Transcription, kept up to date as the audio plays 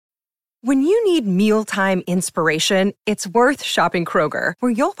When you need mealtime inspiration, it's worth shopping Kroger,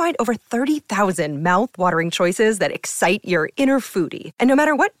 where you'll find over 30,000 mouth-watering choices that excite your inner foodie. And no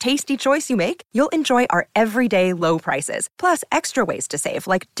matter what tasty choice you make, you'll enjoy our everyday low prices, plus extra ways to save,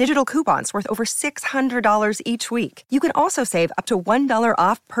 like digital coupons worth over $600 each week. You can also save up to $1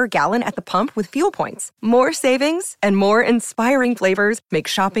 off per gallon at the pump with fuel points. More savings and more inspiring flavors make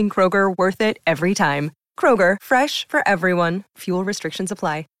shopping Kroger worth it every time. Kroger, fresh for everyone. Fuel restrictions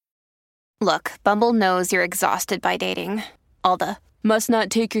apply. Look, Bumble knows you're exhausted by dating. All the, must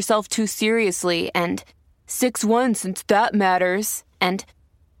not take yourself too seriously, and 6'1" since that matters, and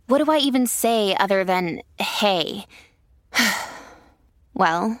what do I even say other than, hey?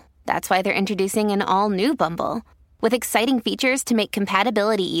 Well, that's why they're introducing an all-new Bumble, with exciting features to make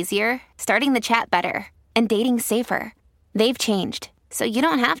compatibility easier, starting the chat better, and dating safer. They've changed, so you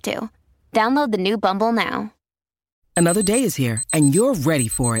don't have to. Download the new Bumble now. Another day is here, and you're ready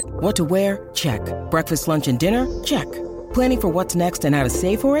for it. What to wear? Check. Breakfast, lunch, and dinner? Check. Planning for what's next and how to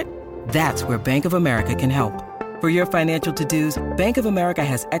save for it? That's where Bank of America can help. For your financial to-dos, Bank of America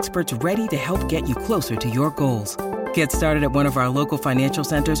has experts ready to help get you closer to your goals. Get started at one of our local financial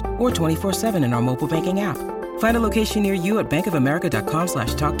centers or 24/7 in our mobile banking app. Find a location near you at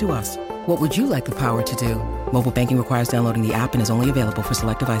bankofamerica.com/talktous. What would you like the power to do? Mobile banking requires downloading the app and is only available for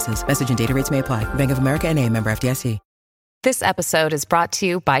select devices. Message and data rates may apply. Bank of America N.A., member FDIC. This episode is brought to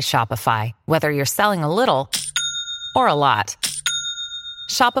you by Shopify. Whether you're selling a little or a lot,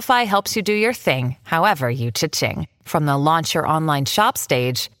 Shopify helps you do your thing, however you cha-ching. From the launch your online shop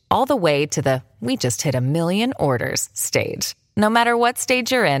stage, all the way to the we just hit 1 million orders stage. No matter what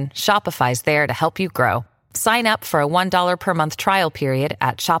stage you're in, Shopify's there to help you grow. Sign up for a $1 per month trial period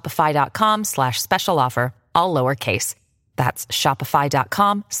at shopify.com/special offer, all lowercase. That's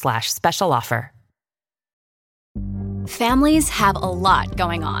shopify.com/special offer. Families have a lot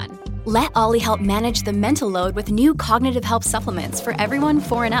going on. Let Ollie help manage the mental load with new cognitive help supplements for everyone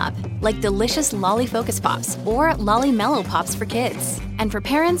 4 and up, like delicious Lolly Focus Pops or Lolly Mellow Pops for kids. And for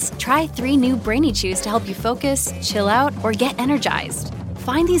parents, try 3 new Brainy Chews to help you focus, chill out, or get energized.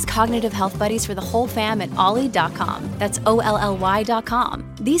 Find these cognitive health buddies for the whole fam at ollie.com. That's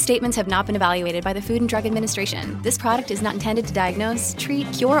OLLY.com. These statements have not been evaluated by the Food and Drug Administration. This product is not intended to diagnose,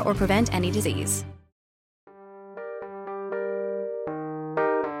 treat, cure, or prevent any disease.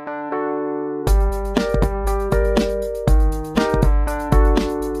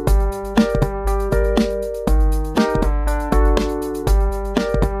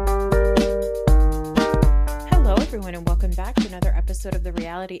 Of The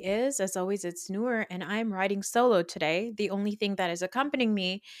Reality Is. As always, it's Noor, and I'm riding solo today. The only thing that is accompanying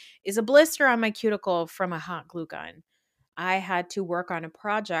me is a blister on my cuticle from a hot glue gun. I had to work on a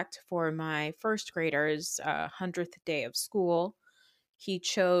project for my first grader's 100th day of school. The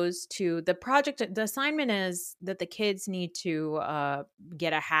assignment is that the kids need to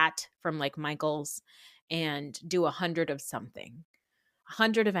get a hat from like Michael's and do 100 of something,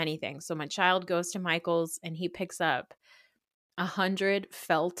 100 of anything. So my child goes to Michael's and he picks up 100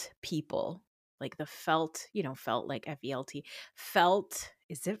 felt people, like the felt, felt like F-E-L-T. Felt,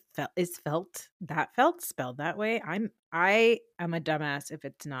 is felt that felt spelled that way? I am a dumbass if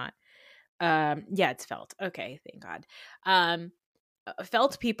it's not. Yeah, it's felt. Okay, thank God.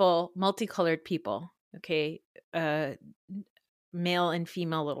 Felt people, multicolored people. Okay, male and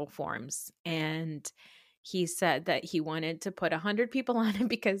female little forms, and he said that he wanted to put 100 people on it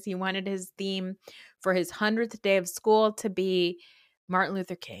because he wanted his theme for his 100th day of school to be Martin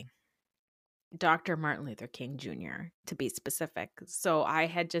Luther King, Dr. Martin Luther King Jr., to be specific. So I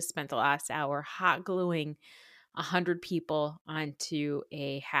had just spent the last hour hot gluing 100 people onto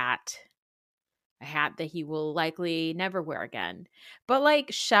a hat that he will likely never wear again. But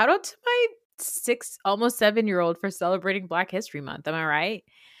like, shout out to my almost 7-year-old for celebrating Black History Month. Am I right?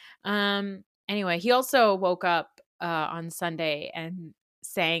 Anyway, he also woke up on Sunday and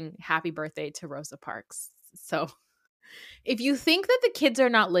sang happy birthday to Rosa Parks. So if you think that the kids are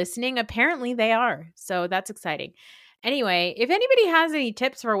not listening, apparently they are. So that's exciting. Anyway, if anybody has any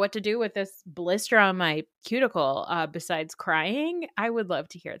tips for what to do with this blister on my cuticle besides crying, I would love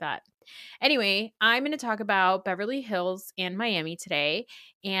to hear that. Anyway, I'm going to talk about Beverly Hills and Miami today,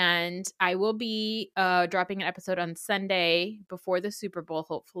 and I will be dropping an episode on Sunday before the Super Bowl,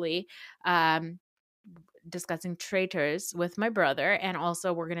 hopefully, discussing Traitors with my brother, and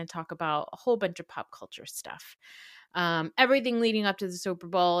also we're going to talk about a whole bunch of pop culture stuff. Everything leading up to the Super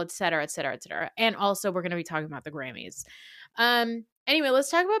Bowl, et cetera, et cetera, et cetera. And also we're going to be talking about the Grammys. Anyway, let's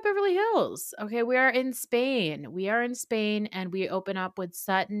talk about Beverly Hills. Okay, we are in Spain. And we open up with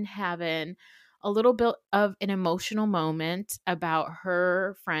Sutton Heaven a little bit of an emotional moment about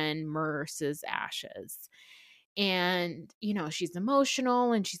her friend Merce's ashes. And, you know, she's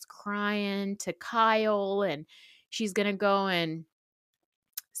emotional and she's crying to Kyle, and she's going to go and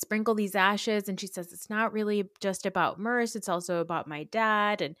sprinkle these ashes. And she says, it's not really just about Merce, it's also about my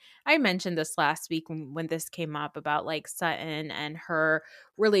dad. And I mentioned this last week when this came up about like Sutton and her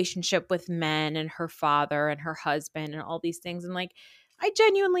relationship with men and her father and her husband and all these things. And like, I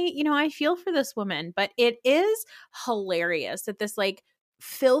genuinely, you know, I feel for this woman, but it is hilarious that this like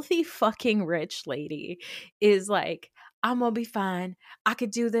filthy fucking rich lady is like, I'm gonna be fine. I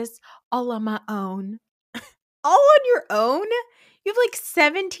could do this all on my own. All on your own? You have like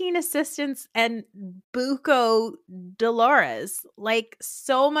 17 assistants and buco Dolores. Like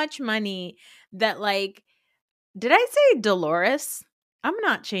so much money that like, did I say Dolores? I'm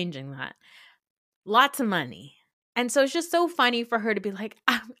not changing that. Lots of money. And so it's just so funny for her to be like,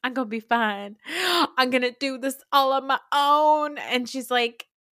 I'm going to be fine. I'm going to do this all on my own. And she's like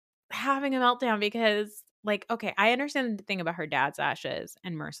having a meltdown because like, okay, I understand the thing about her dad's ashes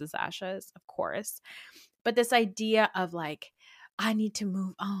and Merce's ashes, of course. But this idea of like, I need to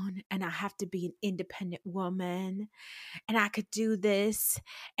move on and I have to be an independent woman and I could do this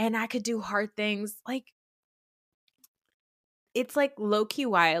and I could do hard things. Like, it's like low-key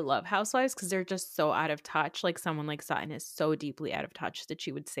why I love housewives, because they're just so out of touch. Like someone like Sutton is so deeply out of touch that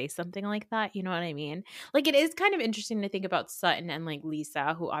she would say something like that. You know what I mean? Like it is kind of interesting to think about Sutton and like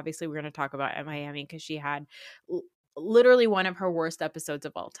Lisa, who obviously we're going to talk about at Miami because she had literally one of her worst episodes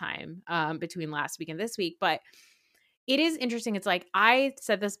of all time between last week and this week. But it is interesting. It's like I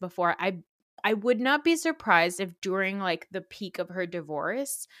said this before. I would not be surprised if during like the peak of her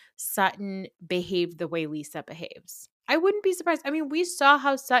divorce, Sutton behaved the way Lisa behaves. I wouldn't be surprised. I mean, we saw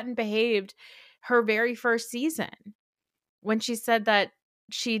how Sutton behaved her very first season when she said that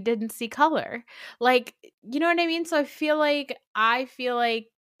she didn't see color. Like, you know what I mean? So I feel like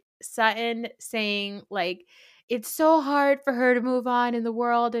Sutton saying like, it's so hard for her to move on in the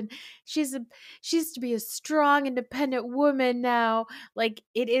world and she's to be a strong, independent woman now. Like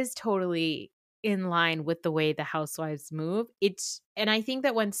it is totally in line with the way the housewives move. And I think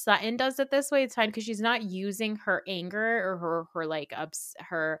that when Sutton does it this way, it's fine because she's not using her anger or her like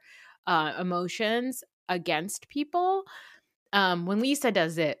her emotions against people. When Lisa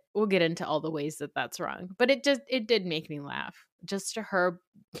does it, we'll get into all the ways that that's wrong. But it did make me laugh. Just to her,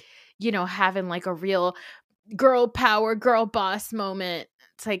 you know, having like a real girl power, girl boss moment.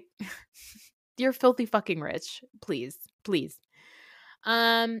 It's like, you're filthy fucking rich. Please.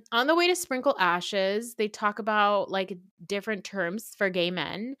 On the way to sprinkle ashes, they talk about like different terms for gay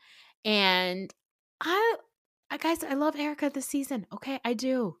men. And I guys, I love Erica this season. Okay, I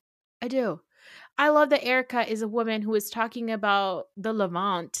do. I love that Erica is a woman who is talking about the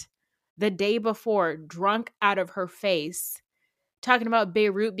Levant the day before, drunk out of her face, talking about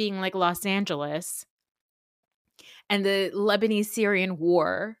Beirut being like Los Angeles and the Lebanese-Syrian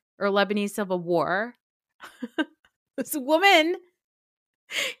war or Lebanese civil war. This woman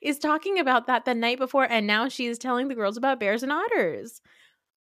is talking about that the night before, and now she is telling the girls about bears and otters.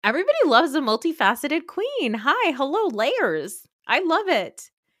 Everybody loves a multifaceted queen. Hi, hello, layers. I love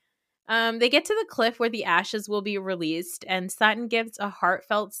it. They get to the cliff where the ashes will be released, and Sutton gives a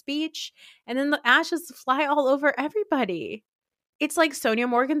heartfelt speech, and then the ashes fly all over everybody. It's like Sonia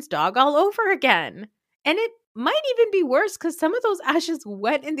Morgan's dog all over again. And it might even be worse because some of those ashes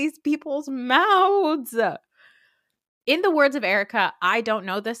went in these people's mouths. In the words of Erica, I don't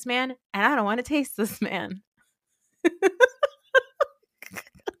know this man and I don't want to taste this man.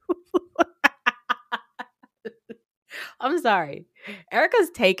 I'm sorry.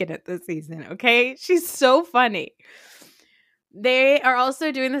 Erica's taking it this season, okay? She's so funny. They are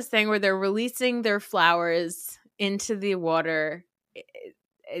also doing this thing where they're releasing their flowers into the water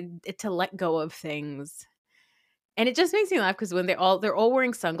to let go of things. And it just makes me laugh because when they're all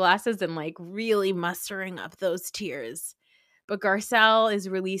wearing sunglasses and like really mustering up those tears. But Garcelle is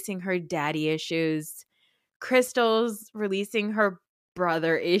releasing her daddy issues. Crystal's releasing her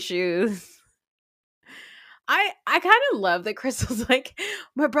brother issues. I kind of love that Crystal's like,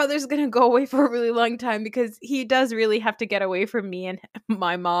 my brother's going to go away for a really long time because he does really have to get away from me and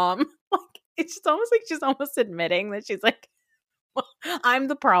my mom. Like, it's just almost like she's almost admitting that she's like, I'm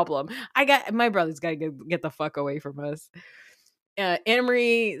the problem. My brother's got to get the fuck away from us.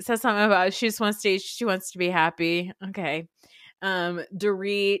 Anne-Marie says something about she wants to be happy. Okay.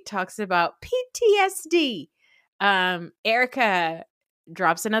 Dorit talks about PTSD. Erica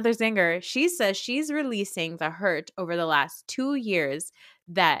drops another zinger. She says she's releasing the hurt over the last 2 years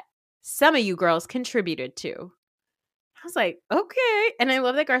that some of you girls contributed to. I was like, okay. And I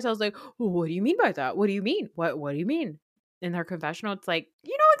love that Garcelle's like, well, what do you mean by that? What do you mean? What do you mean? In her confessional, it's like,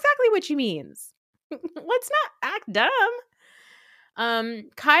 you know exactly what she means. Let's not act dumb.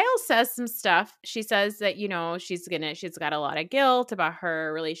 Kyle says some stuff. She says that, she's got a lot of guilt about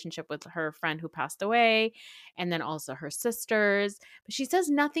her relationship with her friend who passed away, and then also her sisters. But she says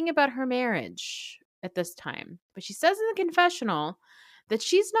nothing about her marriage at this time. But she says in the confessional that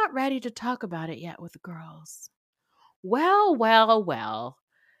she's not ready to talk about it yet with the girls. Well.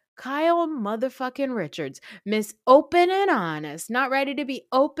 Kyle motherfucking Richards, Miss Open and Honest, not ready to be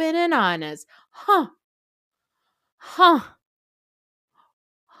open and honest. Huh.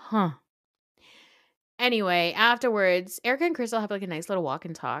 Anyway, afterwards, Erica and Crystal have like a nice little walk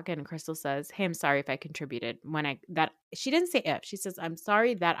and talk, and Crystal says, "Hey, I'm sorry if I contributed she didn't say if. She says, I'm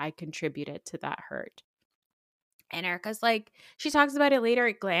sorry that I contributed to that hurt." And Erica's like, she talks about it later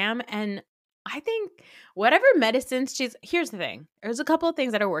at Glam, and I think whatever medicines here's the thing. There's a couple of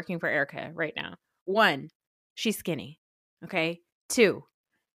things that are working for Erica right now. 1, she's skinny. Okay. 2,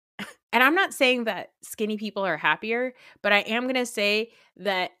 and I'm not saying that skinny people are happier, but I am going to say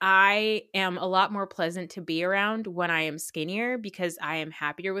that I am a lot more pleasant to be around when I am skinnier because I am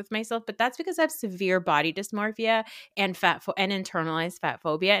happier with myself. But that's because I have severe body dysmorphia and and internalized fat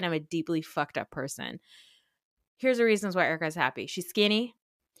phobia, and I'm a deeply fucked up person. Here's the reasons why Erica's happy. She's skinny.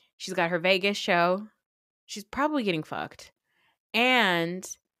 She's got her Vegas show. She's probably getting fucked. And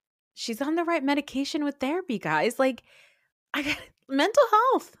she's on the right medication with therapy, guys. Like, mental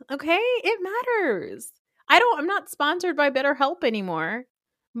health, okay? It matters. I'm not sponsored by BetterHelp anymore,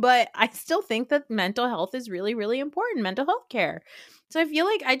 but I still think that mental health is really, really important, mental health care. So I feel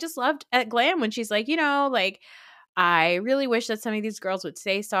like I just loved at Glam when she's like, I really wish that some of these girls would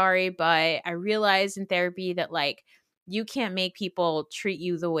say sorry, but I realized in therapy that like you can't make people treat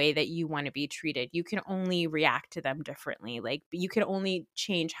you the way that you want to be treated. You can only react to them differently. Like you can only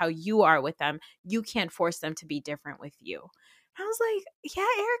change how you are with them. You can't force them to be different with you. I was like, yeah,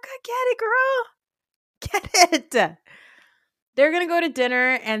 Erica, get it, girl. Get it. They're going to go to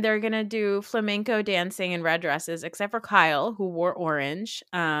dinner and they're going to do flamenco dancing in red dresses, except for Kyle, who wore orange.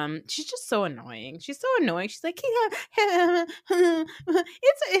 She's just so annoying. She's so annoying. She's like,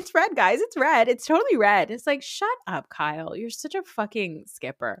 it's red, guys. It's red. It's totally red. It's like, shut up, Kyle. You're such a fucking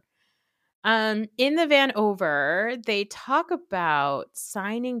skipper. In the van over, they talk about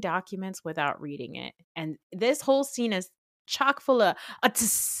signing documents without reading it. And this whole scene is chock full of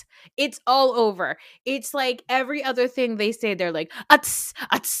it's all over. It's like every other thing they say, they're like it's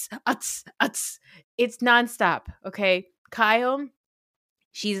nonstop. Okay, Kyle,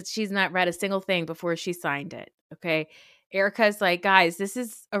 she's not read a single thing before she signed it. Okay, Erica's like, guys, this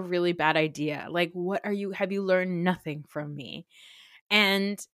is a really bad idea. Like, have you learned nothing from me?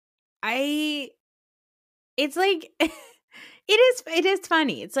 And it's like it is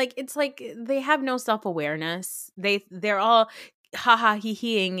funny. It's like they have no self-awareness. They're all haha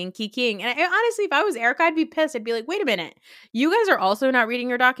he-heing and kikiing. And honestly, if I was Erica, I'd be pissed. I'd be like, wait a minute. You guys are also not reading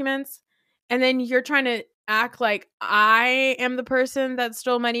your documents? And then you're trying to act like I am the person that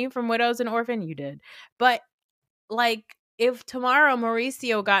stole money from widows and orphans? You did. But like if tomorrow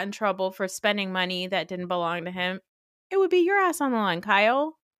Mauricio got in trouble for spending money that didn't belong to him, it would be your ass on the line,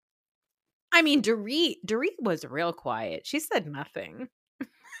 Kyle. I mean, Dorit was real quiet. She said nothing.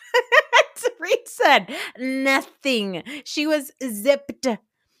 Dorit said nothing. She was zipped.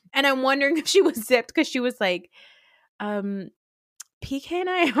 And I'm wondering if she was zipped because she was like, PK and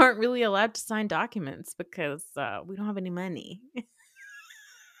I aren't really allowed to sign documents because we don't have any money.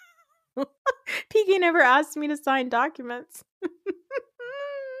 PK never asked me to sign documents.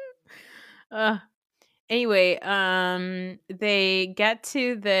 Anyway, they get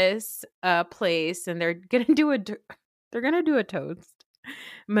to this place and they're gonna do a toast.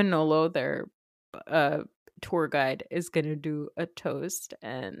 Manolo, their tour guide, is gonna do a toast,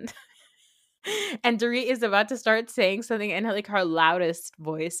 and Dorit is about to start saying something in like her loudest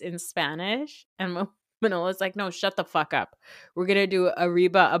voice in Spanish, and Manolo's like, "No, shut the fuck up. We're gonna do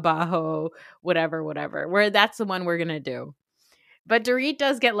arriba, abajo, whatever. Where that's the one we're gonna do." But Dorit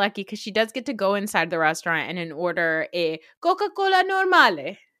does get lucky because she does get to go inside the restaurant and order a Coca-Cola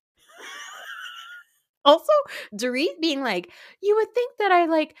normale. Also, Dorit being like, you would think that I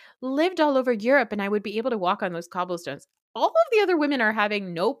like lived all over Europe and I would be able to walk on those cobblestones. All of the other women are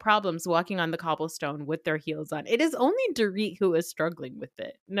having no problems walking on the cobblestone with their heels on. It is only Dorit who is struggling with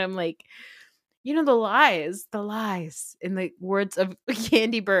it. And I'm like, the lies, in the words of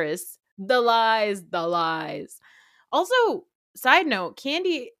Candy Burris, the lies. Also, side note,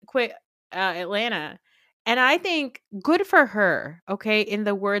 Candy quit Atlanta, and I think good for her, okay? In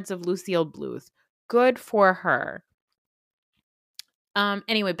the words of Lucille Bluth, good for her.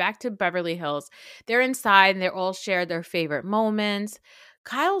 Anyway, back to Beverly Hills. They're inside and they're all shared their favorite moments.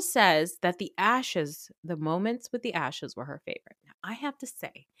 Kyle says that the moments with the ashes were her favorite. Now, I have to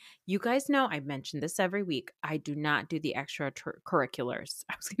say, you guys know I mention this every week. I do not do the extracurriculars.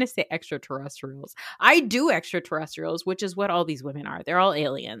 I was going to say extraterrestrials. I do extraterrestrials, which is what all these women are. They're all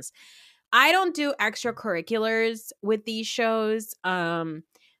aliens. I don't do extracurriculars with these shows.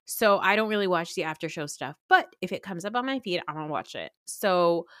 So I don't really watch the after show stuff. But if it comes up on my feed, I'm going to watch it.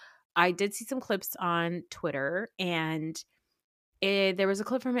 So I did see some clips on Twitter, and there was a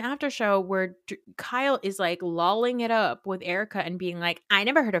clip from an after show where Kyle is like lolling it up with Erica and being like, I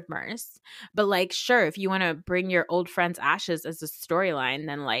never heard of Merce, but like, sure, if you want to bring your old friend's ashes as a storyline,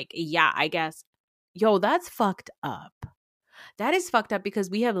 then like, yeah, I guess. Yo, that's fucked up. That is fucked up because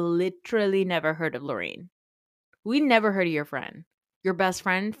we have literally never heard of Lorraine. We never heard of your friend, your best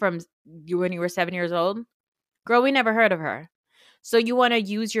friend from when you were 7 years old. Girl, we never heard of her. So you want to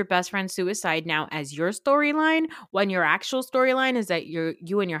use your best friend's suicide now as your storyline when your actual storyline is that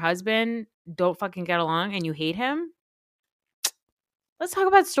you and your husband don't fucking get along and you hate him? Let's talk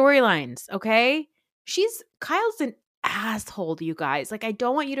about storylines, okay? Kyle's an asshole, you guys. Like, I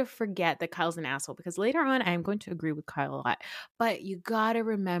don't want you to forget that Kyle's an asshole because later on I am going to agree with Kyle a lot. But you got to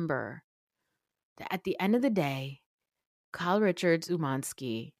remember that at the end of the day, Kyle Richards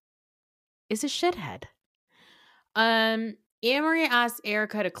Umansky is a shithead. Anne-Marie asked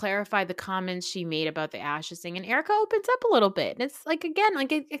Erica to clarify the comments she made about the ashes thing, and Erica opens up a little bit. And it's like,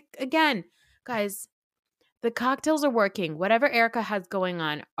 again, guys, the cocktails are working. Whatever Erica has going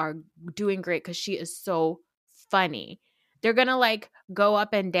on are doing great because she is so funny. They're going to like go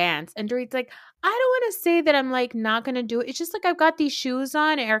up and dance. And Dorit's like, I don't want to say that I'm like not going to do it. It's just like I've got these shoes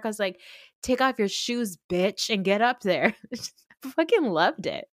on. And Erica's like, take off your shoes, bitch, and get up there. I fucking loved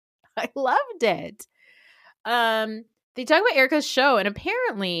it. I loved it. They talk about Erica's show, and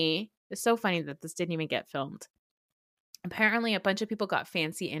apparently, it's so funny that this didn't even get filmed. Apparently, a bunch of people got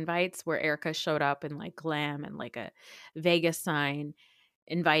fancy invites where Erica showed up in like glam and like a Vegas sign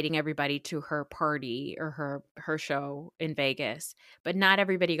inviting everybody to her party or her show in Vegas, but not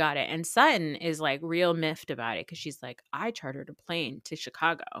everybody got it. And Sutton is like real miffed about it because she's like, I chartered a plane to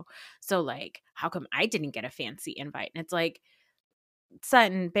Chicago. So like, how come I didn't get a fancy invite? And it's like,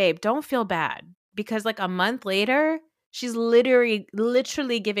 Sutton, babe, don't feel bad because like a month later, she's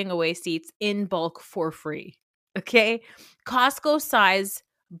literally giving away seats in bulk for free. Okay? Costco size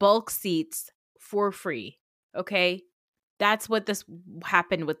bulk seats for free. Okay? That's what this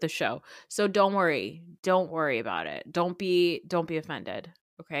happened with the show. So don't worry. Don't worry about it. Don't be offended.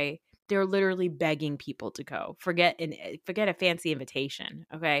 Okay? They're literally begging people to go. Forget a fancy invitation.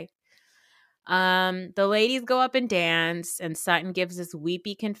 Okay? The ladies go up and dance, and Sutton gives this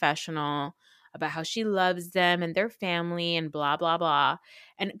weepy confessional about how she loves them and their family and blah, blah, blah.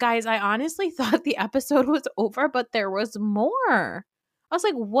 And guys, I honestly thought the episode was over, but there was more. I was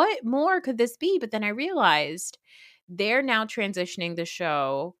like, what more could this be? But then I realized they're now transitioning the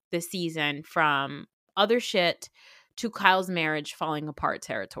show this season from other shit to Kyle's marriage falling apart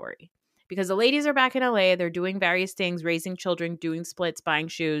territory. Because the ladies are back in LA. They're doing various things, raising children, doing splits, buying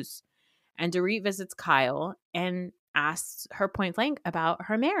shoes. And Dorit visits Kyle and asks her point blank about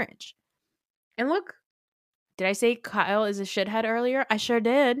her marriage. And look, did I say Kyle is a shithead earlier? I sure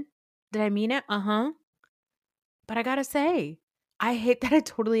did. Did I mean it? Uh-huh. But I gotta say, I hate that I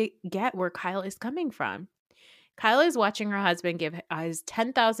totally get where Kyle is coming from. Kyle is watching her husband give his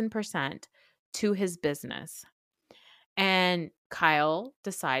 10,000% to his business. And Kyle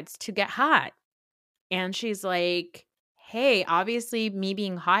decides to get hot. And she's like, hey, obviously me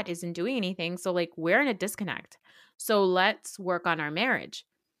being hot isn't doing anything. So like we're in a disconnect. So let's work on our marriage.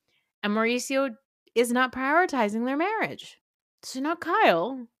 And Mauricio is not prioritizing their marriage. So now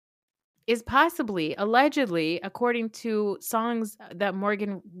Kyle is possibly, allegedly, according to songs that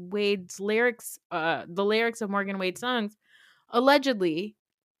Morgan Wade's lyrics, the lyrics of Morgan Wade's songs, allegedly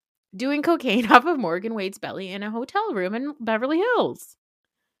doing cocaine off of Morgan Wade's belly in a hotel room in Beverly Hills.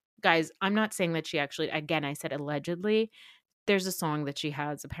 Guys, I'm not saying that she actually, again, I said allegedly. There's a song that she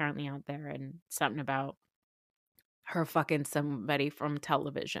has apparently out there and something about her fucking somebody from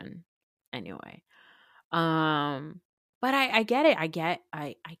television. Anyway, but I get it. I get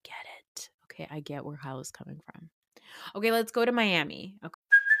it. Okay, I get where Kyle is coming from. Okay, let's go to Miami. Okay.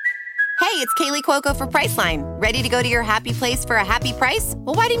 Hey, it's Kaylee Cuoco for Priceline. Ready to go to your happy place for a happy price?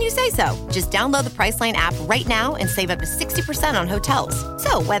 Well, why didn't you say so? Just download the Priceline app right now and save up to 60% on hotels.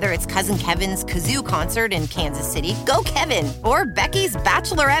 So whether it's Cousin Kevin's Kazoo Concert in Kansas City, go Kevin, or Becky's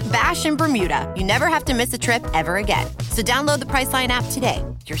Bachelorette Bash in Bermuda, you never have to miss a trip ever again. So download the Priceline app today.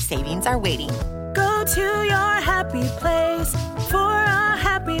 Your savings are waiting. Go to your happy place for a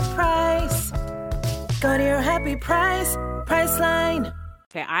happy price. Go to your happy price, Priceline.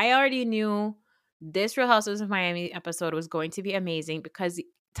 Okay, I already knew this Real Housewives of Miami episode was going to be amazing because the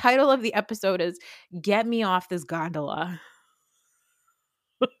title of the episode is Get Me Off This Gondola.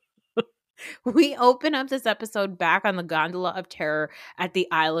 We open up this episode back on the Gondola of Terror at the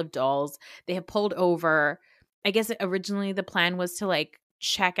Isle of Dolls. They have pulled over. I guess originally the plan was to like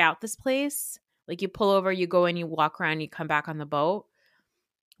check out this place. Like you pull over, you go in, you walk around, you come back on the boat.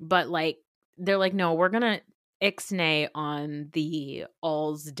 But like they're like, no, we're going to ixnay on the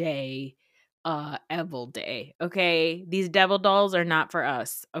All's Day, Evil Day. Okay. These devil dolls are not for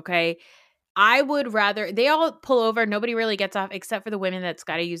us. Okay. I would rather they all pull over. Nobody really gets off except for the women that's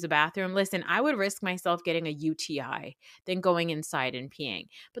got to use the bathroom. Listen, I would risk myself getting a UTI than going inside and peeing.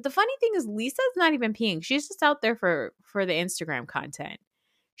 But the funny thing is Lisa's not even peeing. She's just out there for the Instagram content.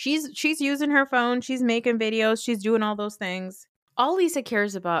 She's using her phone. She's making videos. She's doing all those things. All Lisa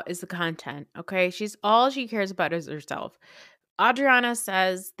cares about is the content. Okay. All she cares about is herself. Adriana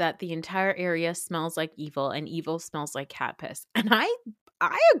says that the entire area smells like evil and evil smells like cat piss. And I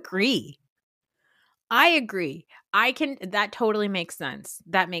agree. That totally makes sense.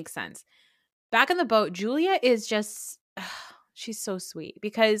 That makes sense. Back on the boat, Julia is just, she's so sweet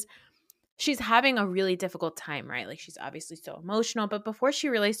because she's having a really difficult time, right? Like she's obviously so emotional, but before she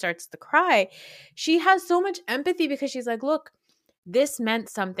really starts to cry, she has so much empathy because she's like, look, this meant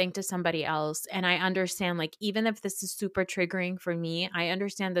something to somebody else. And I understand, like, even if this is super triggering for me, I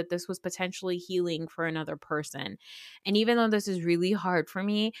understand that this was potentially healing for another person. And even though this is really hard for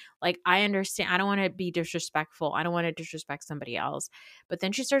me, like, I understand. I don't want to be disrespectful. I don't want to disrespect somebody else. But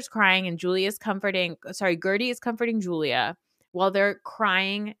then she starts crying and Gertie is comforting Julia while they're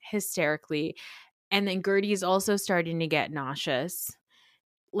crying hysterically. And then Gertie is also starting to get nauseous.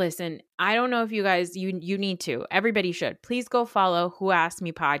 Listen, I don't know if you guys, you need to. Everybody should. Please go follow Who Asked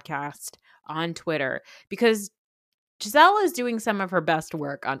Me podcast on Twitter because Giselle is doing some of her best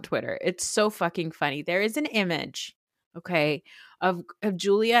work on Twitter. It's so fucking funny. There is an image, okay, of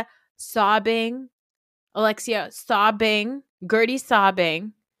Julia sobbing, Alexia sobbing, Gertie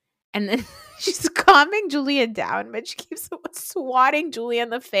sobbing, and then she's calming Julia down, but she keeps swatting Julia in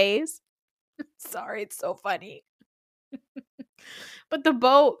the face. Sorry, it's so funny. But the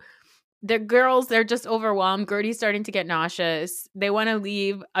boat, the girls, they're just overwhelmed. Gertie's starting to get nauseous. They want to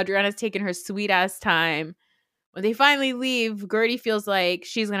leave. Adriana's taking her sweet-ass time. When they finally leave, Gertie feels like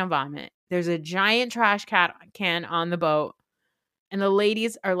she's going to vomit. There's a giant trash can on the boat. And the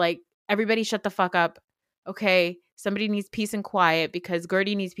ladies are like, everybody shut the fuck up. Okay, somebody needs peace and quiet because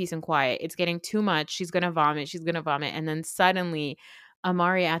Gertie needs peace and quiet. It's getting too much. She's going to vomit. And then suddenly, a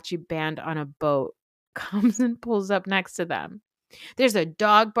mariachi band on a boat comes and pulls up next to them. There's a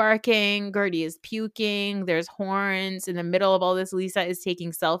dog barking. Gertie is puking. There's horns. In the middle of all this, Lisa is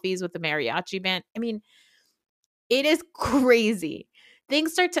taking selfies with the mariachi band. I mean, it is crazy.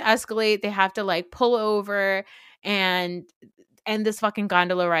 Things start to escalate. They have to like pull over and end this fucking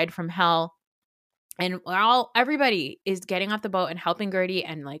gondola ride from hell. And everybody is getting off the boat and helping Gertie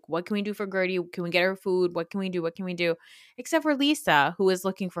and like, what can we do for Gertie? Can we get her food? What can we do? Except for Lisa, who is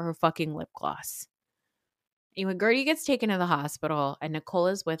looking for her fucking lip gloss. Anyway, Gertie gets taken to the hospital and Nicole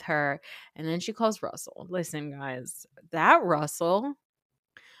is with her. And then she calls Russell. Listen, guys, that Russell,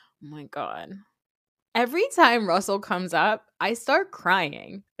 oh my God. Every time Russell comes up, I start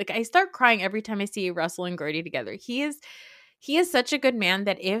crying. Like I start crying every time I see Russell and Gertie together. He is such a good man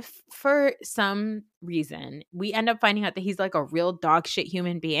that if for some reason we end up finding out that he's like a real dog shit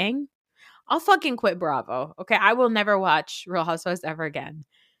human being, I'll fucking quit Bravo. Okay, I will never watch Real Housewives ever again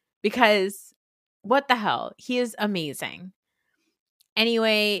because what the hell? He is amazing.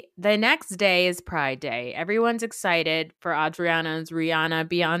 Anyway, the next day is Pride Day. Everyone's excited for Adriana's Rihanna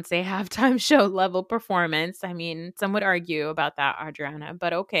Beyonce halftime show level performance. I mean, some would argue about that, Adriana,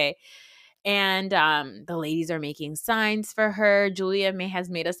 but okay. And the ladies are making signs for her. Julia has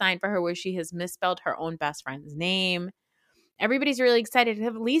made a sign for her where she has misspelled her own best friend's name. Everybody's really excited to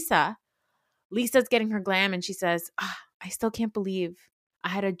have Lisa. Lisa's getting her glam and she says, I still can't believe I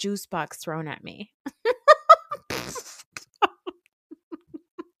had a juice box thrown at me.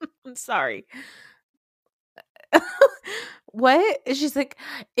 I'm sorry. What? She's like,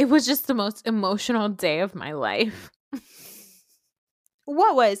 it was just the most emotional day of my life.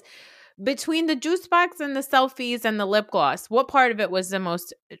 What was? Between the juice box and the selfies and the lip gloss, what part of it was the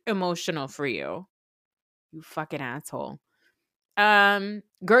most emotional for you? You fucking asshole.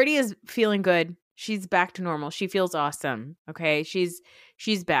 Gertie is feeling good. She's back to normal. She feels awesome. Okay. She's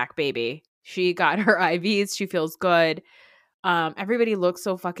back, baby. She got her IVs. She feels good. Everybody looks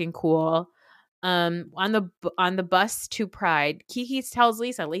so fucking cool. On the bus to Pride, Kiki tells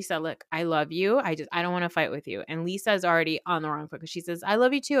Lisa, look, I love you. I don't want to fight with you. And Lisa is already on the wrong foot because she says, I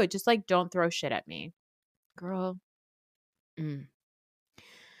love you too. Just like, don't throw shit at me. Girl. Mm-mm.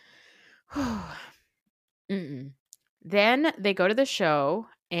 Then they go to the show,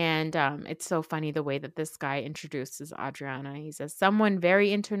 and it's so funny the way that this guy introduces Adriana. He says, someone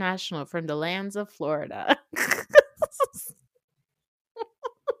very international from the lands of Florida.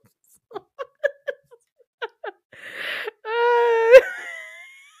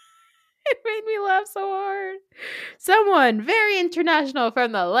 It made me laugh so hard. Someone very international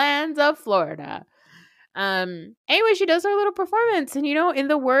from the lands of Florida. Anyway, she does her little performance, and in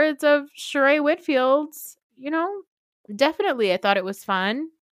the words of Sheree Whitfield, definitely I thought it was fun.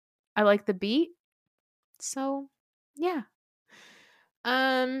 I like the beat. So, yeah.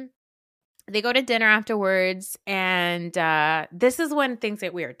 They go to dinner afterwards, and this is when things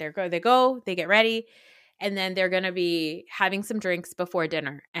get weird. They get ready, and then they're gonna be having some drinks before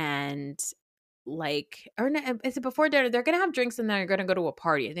dinner, and is it before dinner? They're gonna have drinks, and then they're gonna go to a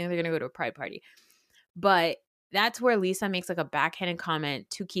party. I think they're gonna go to a pride party, but that's where Lisa makes like a backhanded comment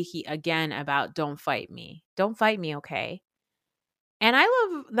to Kiki again about don't fight me, okay? And I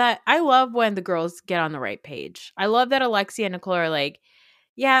love that. I love when the girls get on the right page. I love that Alexia and Nicole are like,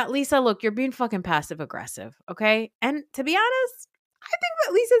 yeah, Lisa, look, you're being fucking passive aggressive, okay? And to be honest, I think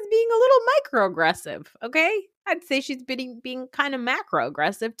that Lisa's being a little microaggressive, okay? I'd say she's being kind of macro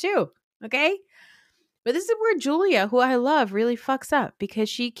aggressive too, okay? But this is where Julia, who I love, really fucks up because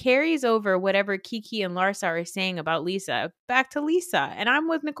she carries over whatever Kiki and Larsa are saying about Lisa back to Lisa. And I'm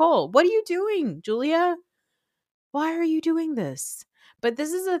with Nicole. What are you doing, Julia? Why are you doing this? But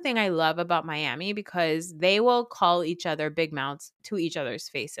this is the thing I love about Miami because they will call each other big mouths to each other's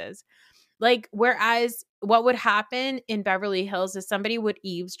faces. Like, whereas what would happen in Beverly Hills is somebody would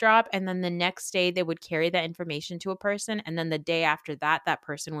eavesdrop and then the next day they would carry that information to a person. And then the day after that, that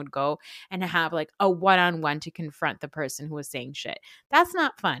person would go and have like a one-on-one to confront the person who was saying shit. That's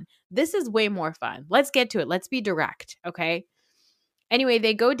not fun. This is way more fun. Let's get to it. Let's be direct. Okay. Anyway,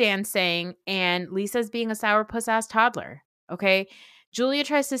 they go dancing and Lisa's being a sourpuss ass toddler. Okay. Julia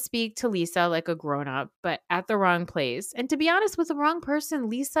tries to speak to Lisa like a grown-up, but at the wrong place. And to be honest, with the wrong person,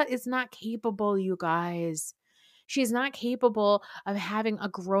 Lisa is not capable, you guys. She's not capable of having a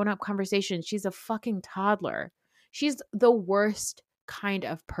grown-up conversation. She's a fucking toddler. She's the worst kind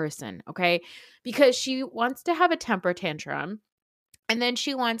of person, okay? Because she wants to have a temper tantrum. And then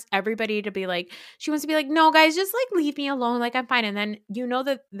she wants everybody to be like, no, guys, just like leave me alone. Like, I'm fine. And then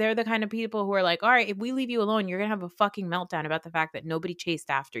that they're the kind of people who are like, all right, if we leave you alone, you're going to have a fucking meltdown about the fact that nobody chased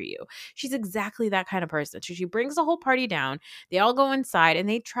after you. She's exactly that kind of person. So she brings the whole party down. They all go inside and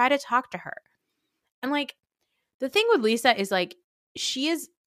they try to talk to her. And like, the thing with Lisa is like, she's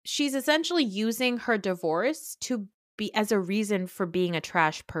essentially using her divorce to be as a reason for being a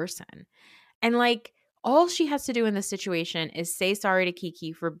trash person. And like, all she has to do in this situation is say sorry to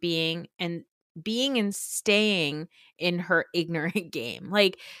Kiki for being and staying in her ignorant game.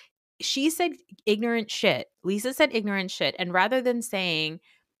 Like, she said ignorant shit. Lisa said ignorant shit. And rather than saying,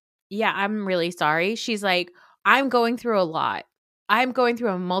 yeah, I'm really sorry, she's like, I'm going through a lot. I'm going through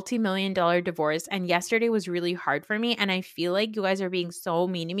a multi-million-dollar divorce. And yesterday was really hard for me. And I feel like you guys are being so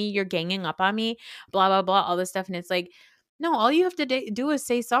mean to me. You're ganging up on me, blah, blah, blah, all this stuff. And it's like, no, all you have to do is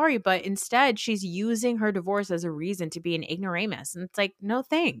say sorry. But instead, she's using her divorce as a reason to be an ignoramus. And it's like, no,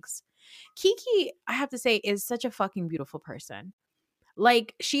 thanks. Kiki, I have to say, is such a fucking beautiful person.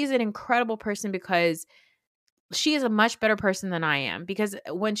 Like, she's an incredible person because she is a much better person than I am. Because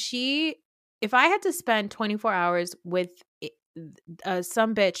if I had to spend 24 hours with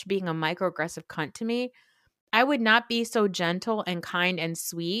some bitch being a microaggressive cunt to me, I would not be so gentle and kind and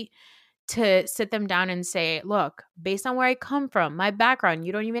sweet to sit them down and say, look, based on where I come from, my background,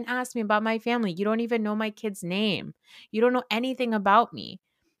 you don't even ask me about my family. You don't even know my kid's name. You don't know anything about me.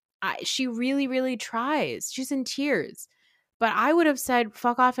 She really, really tries. She's in tears. But I would have said,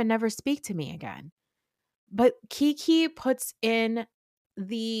 fuck off and never speak to me again. But Kiki puts in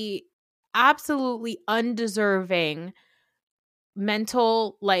the absolutely undeserving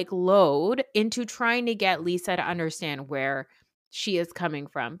mental load into trying to get Lisa to understand where she is coming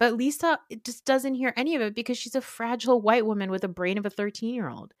from. But Lisa just doesn't hear any of it because she's a fragile white woman with a brain of a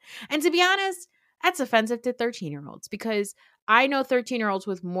 13-year-old. And to be honest, that's offensive to 13-year-olds because I know 13-year-olds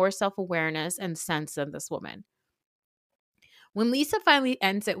with more self-awareness and sense than this woman. When Lisa finally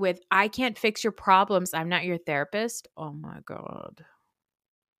ends it with, I can't fix your problems, I'm not your therapist. Oh my God.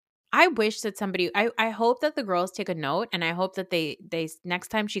 I wish that I hope that the girls take a note, and I hope that they next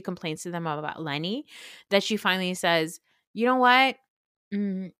time she complains to them about Lenny, that she finally says, you know what?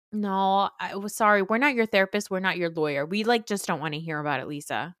 No, I was sorry. We're not your therapist. We're not your lawyer. We just don't want to hear about it,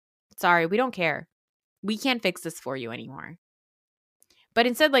 Lisa. Sorry, we don't care. We can't fix this for you anymore. But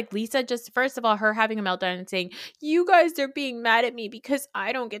instead, Lisa just, first of all, her having a meltdown and saying, you guys are being mad at me because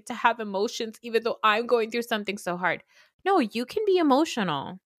I don't get to have emotions even though I'm going through something so hard. No, you can be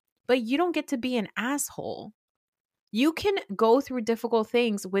emotional, but you don't get to be an asshole. You can go through difficult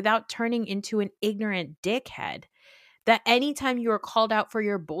things without turning into an ignorant dickhead. That anytime you are called out for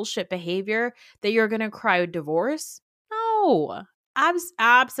your bullshit behavior, that you're going to cry a divorce? No,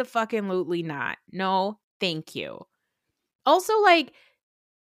 abso-fucking-lutely not. No, thank you. Also,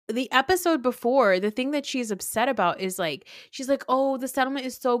 the episode before, the thing that she's upset about is she's like, oh, the settlement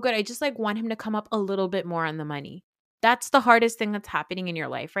is so good. I just want him to come up a little bit more on the money. That's the hardest thing that's happening in your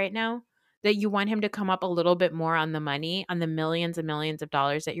life right now, that you want him to come up a little bit more on the money, on the millions and millions of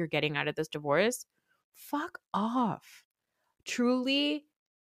dollars that you're getting out of this divorce. Fuck off. Truly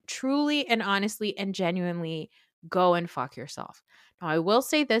and honestly and genuinely go and fuck yourself. Now, I will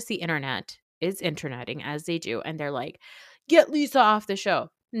say this, the internet is interneting as they do, and they're like, get Lisa off the show.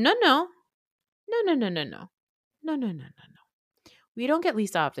 No. We don't get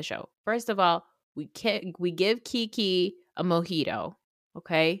Lisa off the show. First of all, we give Kiki a mojito,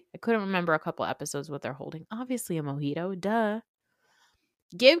 okay? I couldn't remember a couple episodes what they're holding. Obviously a mojito, duh.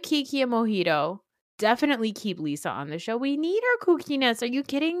 Give Kiki a mojito. Definitely keep Lisa on the show. We need her kookiness. Are you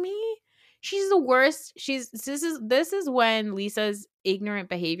kidding me? She's the worst. This is when Lisa's ignorant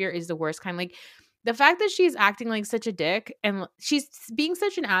behavior is the worst kind. The fact that she's acting like such a dick and she's being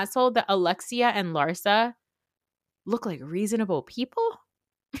such an asshole that Alexia and Larsa look like reasonable people.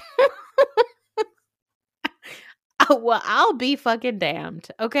 Well, I'll be fucking damned,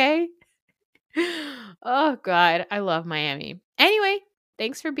 okay? Oh, God. I love Miami. Anyway,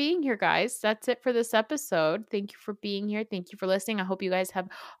 thanks for being here, guys. That's it for this episode. Thank you for being here. Thank you for listening. I hope you guys have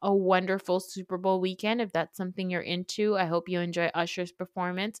a wonderful Super Bowl weekend. If that's something you're into, I hope you enjoy Usher's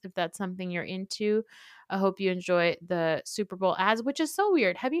performance. If that's something you're into, I hope you enjoy the Super Bowl ads, which is so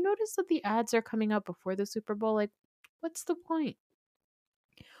weird. Have you noticed that the ads are coming up before the Super Bowl? What's the point?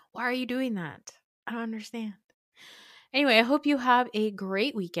 Why are you doing that? I don't understand. Anyway, I hope you have a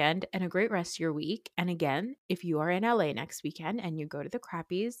great weekend and a great rest of your week. And again, if you are in LA next weekend and you go to the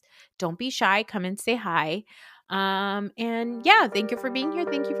Crappies, don't be shy. Come and say hi. And yeah, thank you for being here.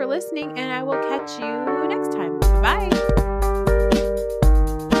 Thank you for listening. And I will catch you next time. Bye.